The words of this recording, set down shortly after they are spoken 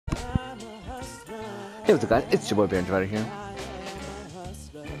Hey, what's up, guys? It's your boy Baron right here.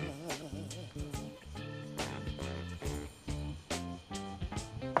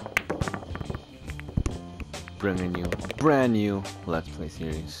 Bringing you a brand new Let's Play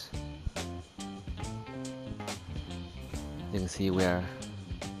series. You can see we are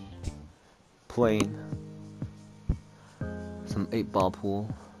playing some 8-ball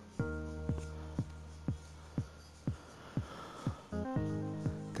pool.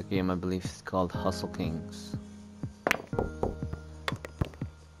 The game, I believe, is called Hustle Kings.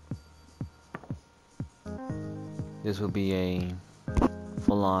 This will be a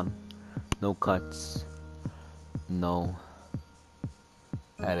full-on, no cuts, no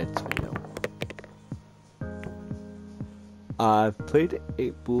edits video. I've played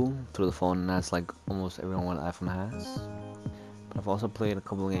 8-ball through the phone, and that's like almost everyone on iPhone has. But I've also played a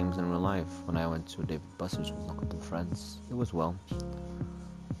couple of games in real life when I went to David Buster's with a couple of friends. It was well.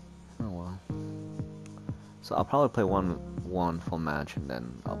 Oh well. So I'll probably play one full match and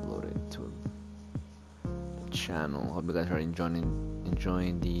then upload it to the channel. Hope you guys are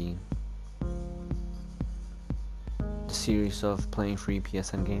enjoying the series of playing free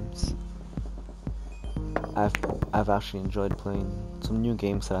PSN games. I've actually enjoyed playing some new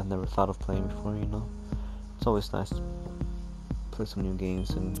games that I've never thought of playing before, you know. It's always nice to play some new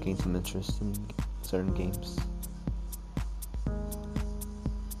games and gain some interest in certain games.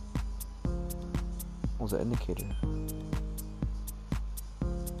 What was that indicator?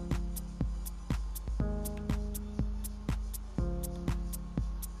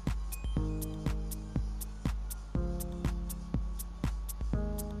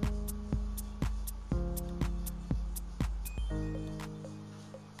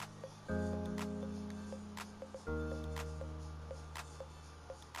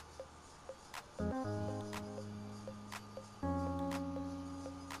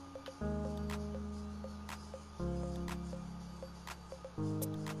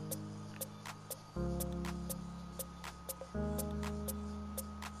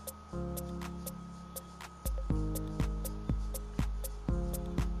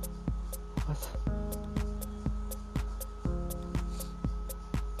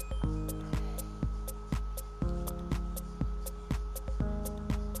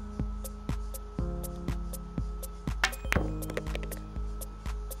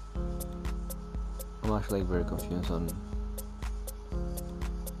 I'm actually very confused on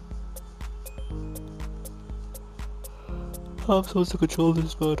how I'm supposed to control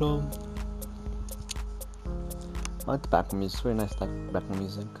this, but I like the background music. It's very nice, like background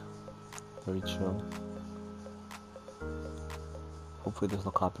music. Very chill. Hopefully there's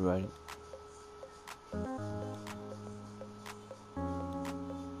no copyright.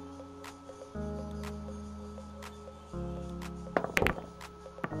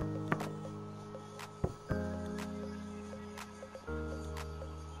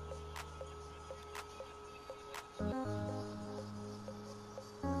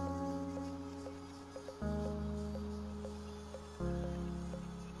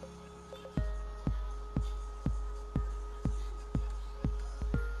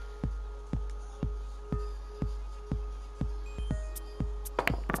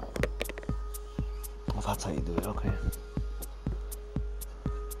 Well, that's how you do it, okay.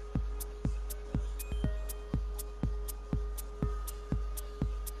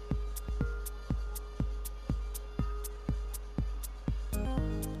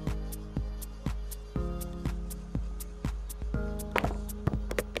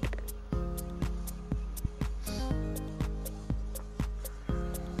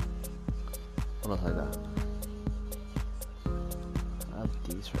 What else I got? I have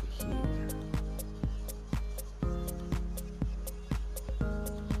these right here.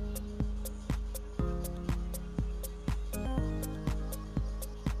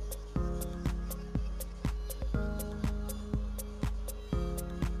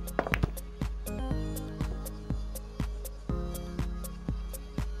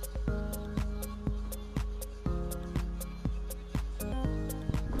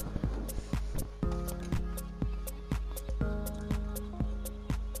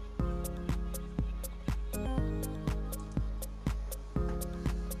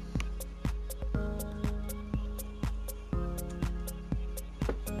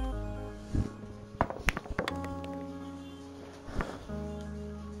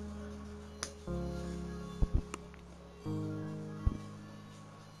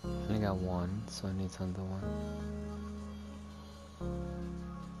 I got one, so I need another one.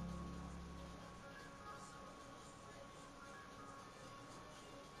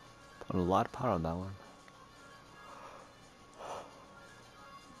 Put a lot of power on that one.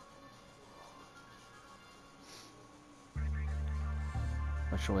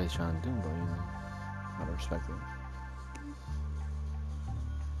 Not sure what he's trying to do, but you know, gotta respect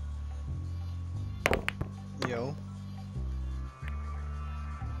it. Yo.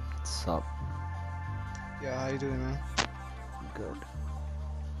 What's up? Yeah, how you doing, man? Good.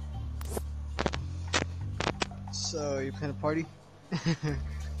 So, you playing a party? Yeah.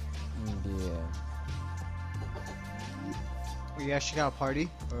 You actually got a party?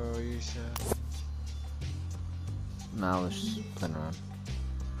 Or you just, Nah, I was just playing around.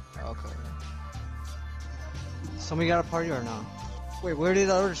 Okay. Somebody got a party or not? Wait, where did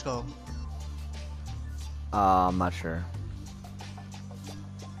the others go? I'm not sure.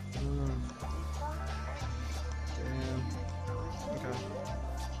 Damn. Okay.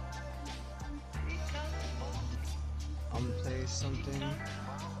 I'm gonna play something.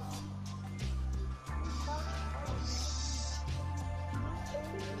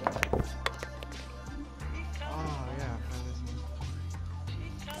 Oh, yeah, play this one.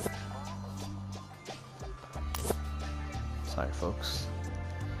 Sorry, folks.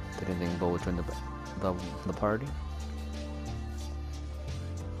 Didn't think Bo would join the party.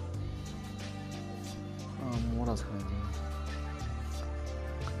 What else can I do?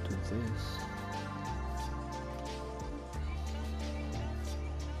 Do this.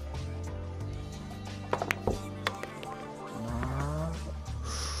 Nah.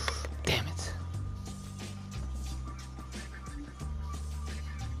 Damn it.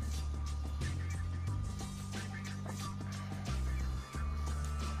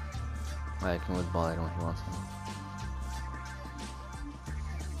 I can with ball, I don't know if he wants him.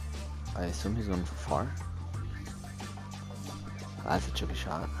 I assume he's going for far. That's a tricky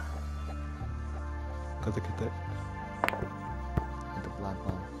shot. Gotta get that. Hit the black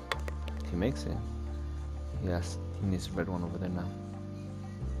ball. He makes it. Yes, he needs the red one over there now.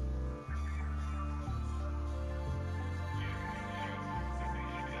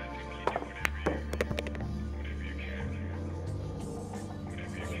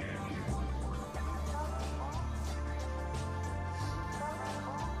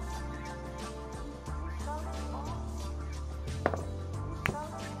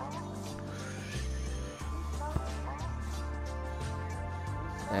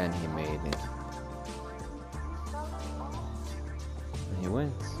 And he made it. And he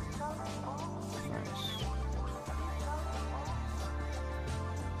wins. Nice.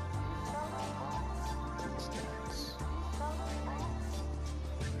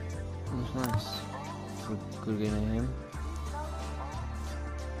 That's nice. Good game of him.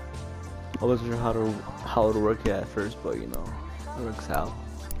 I wasn't sure how to work it at first, but you know, it works out.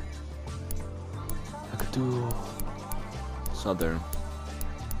 I could do Southern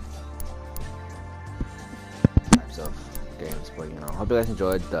types of games, but you know, hope you guys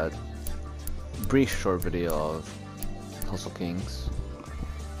enjoyed that brief short video of Hustle Kings.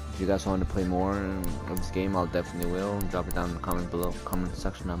 If you guys want to play more of this game, I'll definitely will. Drop it down in the comment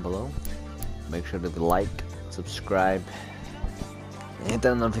section down below. Make sure to like, subscribe, and hit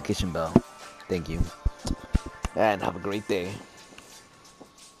that notification bell. Thank you, and have a great day.